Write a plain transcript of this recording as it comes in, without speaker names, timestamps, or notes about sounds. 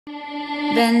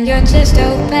Bend your chest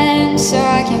open so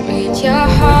I can read your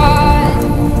heart.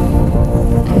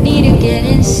 I need to get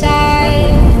inside,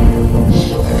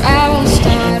 or I will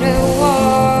start a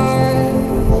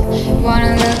war.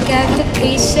 Wanna look at the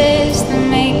pieces that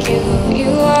make you who you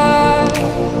are.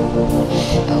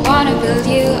 I wanna build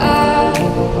you up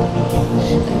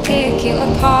and pick you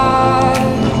apart.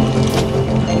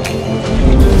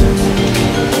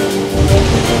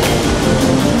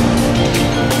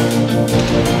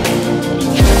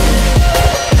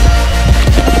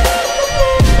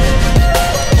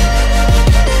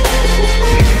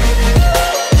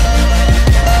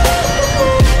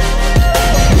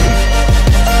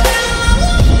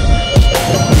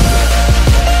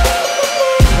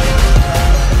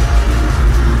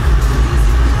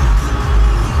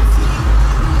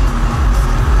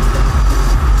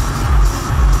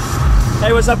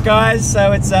 Hey, what's up guys?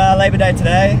 So it's Labor Day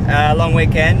today, long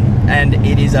weekend, and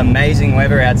it is amazing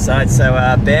weather outside. So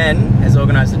Ben has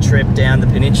organised a trip down the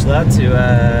Peninsula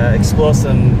to explore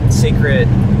some secret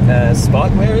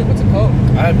spot. What's it called?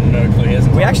 I have no clue.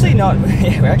 We're actually not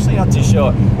too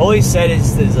sure. All he said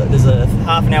is there's a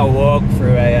half an hour walk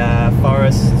through a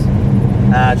forest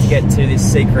to get to this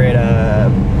secret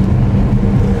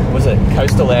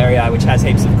coastal area which has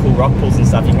heaps of cool rock pools and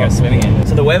stuff you can go swimming in.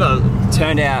 So the weather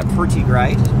turned out pretty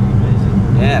great.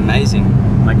 Yeah, amazing.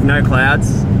 Like no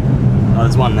clouds. Oh,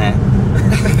 there's one there.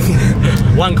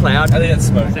 One cloud. I think that's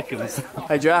smoke. Ridiculous.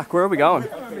 Hey Jack, where are we going?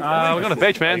 We're on the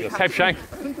beach, man. Cape Shank.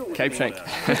 Cape Shank.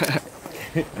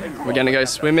 We're gonna go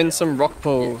swim in some rock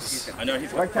pools. I know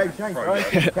he's like Cape Shank, bro.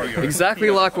 Exactly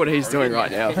like what he's doing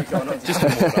right now.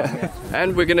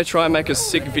 And we're gonna try and make a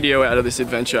sick video out of this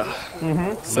adventure.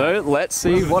 So let's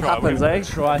see what happens, eh?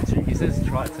 Try to. He says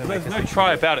try to. There's no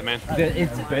try about it, man.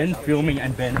 It's Ben filming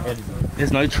and Ben editing.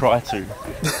 There's no try to.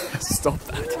 Stop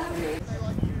that.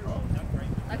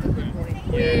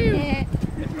 Yeah.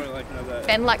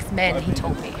 Ben likes men, he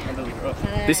told me.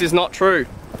 This is not true.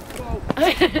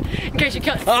 In case you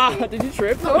can't. Ah, did you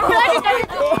trip? Oh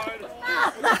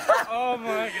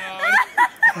my god.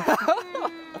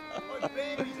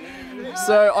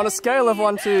 So on a scale of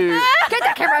 1 to... Get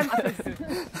that camera!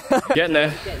 Getting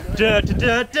there. Da, da,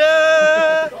 da,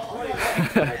 da.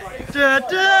 Da,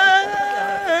 da,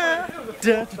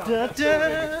 da,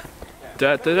 da.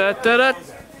 Da, da, da, da, da,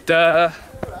 da.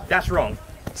 That's wrong.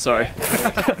 Sorry.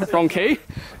 Wrong key.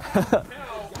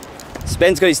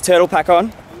 Ben's got his turtle pack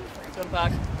on.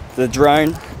 The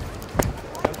drone.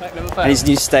 And his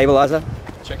new stabilizer.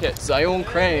 Check it. Zion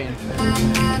crane.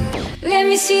 Let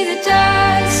me see the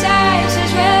dark sides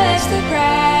as well as the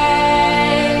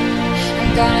bright.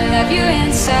 I'm gonna love you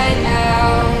inside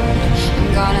out.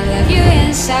 I'm gonna love you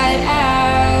inside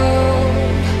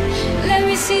out. Let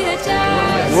me see the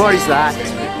dark. What is that?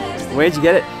 Where'd you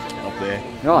get it? Up there.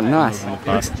 Oh, nice.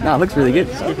 No, it looks really good.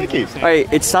 Hey,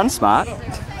 it's sun smart.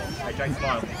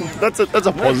 That's a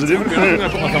positive.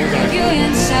 Love you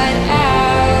inside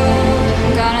out.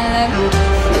 I'm gonna love you.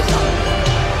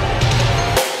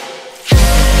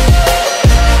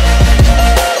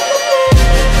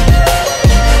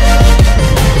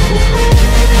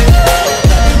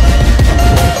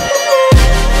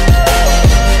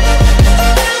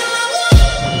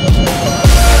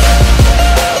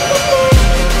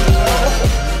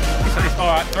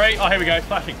 Alright, 3. Oh, here we go.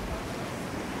 Flashing.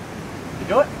 You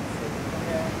do it?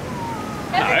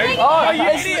 No. Oh,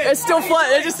 it's still flat.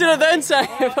 They just did it then, Sam.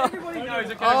 Everybody knows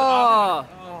it goes Oh,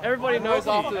 everybody knows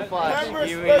after the flash.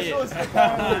 You idiot.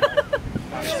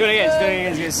 Just do it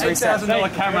again. Just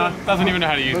 $8,000 camera. Doesn't even know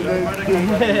how to use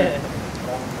it.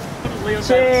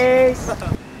 Cheers.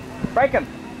 Break him.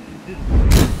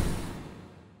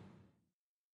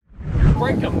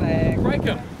 Break them. Break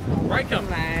them. Break them.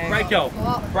 Break yo.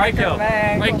 Break yo.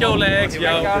 Break your legs,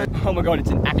 yo. Oh my god,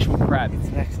 it's an actual crab. It's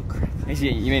an actual crab.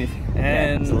 You mean it?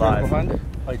 And it's alive.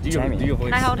 Oh, do your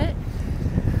voice. Can I hold it?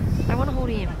 I want to hold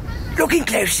him. Looking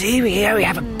closely, here we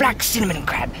have a black cinnamon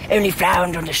crab, only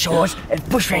found on the shores at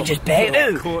Bushrangers Bay.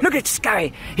 Oh, look at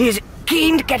Scurry. He is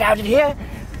keen to get out of here.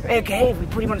 Okay, if we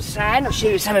put him on the side, I'll show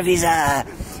you some of his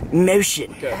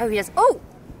motion. Oh, yes. Oh!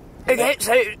 Okay,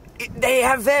 so they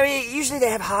have usually they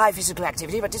have high physical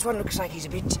activity, but this one looks like he's a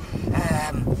bit,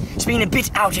 he's been a bit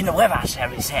out in the weather, shall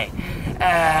we say.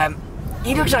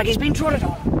 He looks like he's been trotted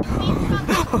on.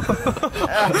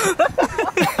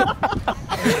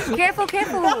 Careful,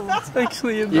 careful.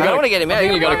 Actually, I want to get him out. I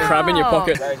think you got a crab in your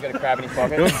pocket. He's got a crab in his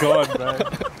pocket. Oh god, bro.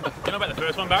 about the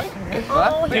first one, Barry?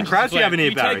 How many crabs do you have in here,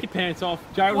 You Barry? take your pants off.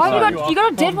 Joe, Why have you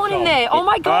got a dead one in there? Oh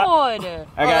my god! Okay,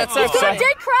 He's got a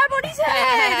dead crab on his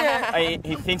head!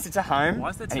 he thinks it's a home, Why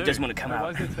is there and he two? doesn't want to come Why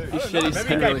out. is there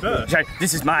two? Joe,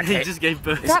 this is my cave. He just gave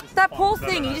birth. That poor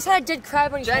thing, he just had a dead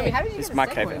crab on his head. How did you It's get my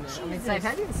the cave. second one? I mean, Dave, how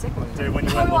did you get the second one? Dude, when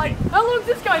you went looking. How long is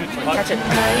this going for? Catch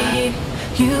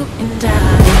it. You and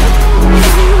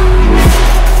I.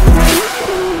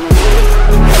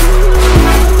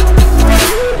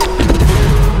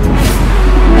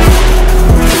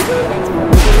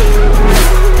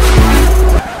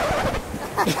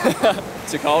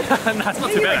 Too cold? No, it's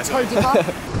not too bad. Toe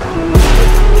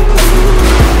dipper.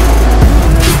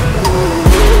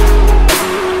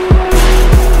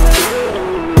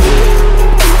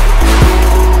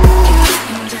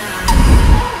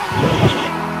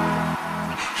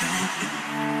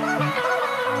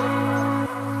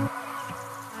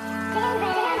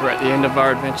 We're at the end of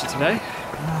our adventure today.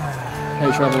 How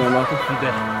you travelling on, Michael? I'm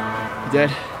dead. You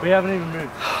dead? We haven't even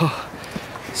moved.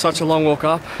 Such a long walk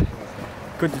up.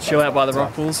 Good to chill out by the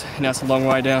rock pools. Now it's a long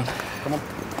way down. Come on.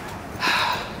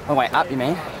 Long way up, you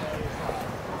mean?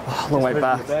 Oh, long way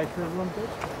back.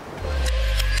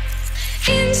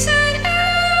 Inside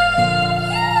out,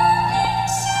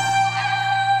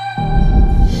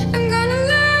 I'm gonna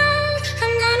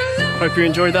love. Hope you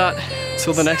enjoyed that.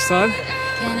 Till the next time,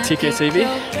 TK TV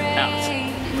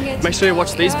out. Make sure you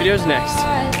watch these videos next.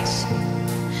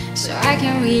 So I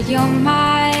can read your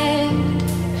mind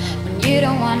when you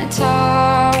don't wanna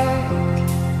talk.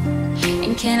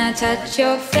 And can I touch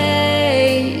your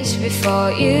face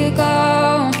before you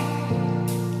go?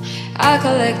 I'll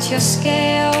collect your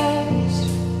scales,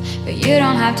 but you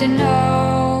don't have to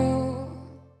know.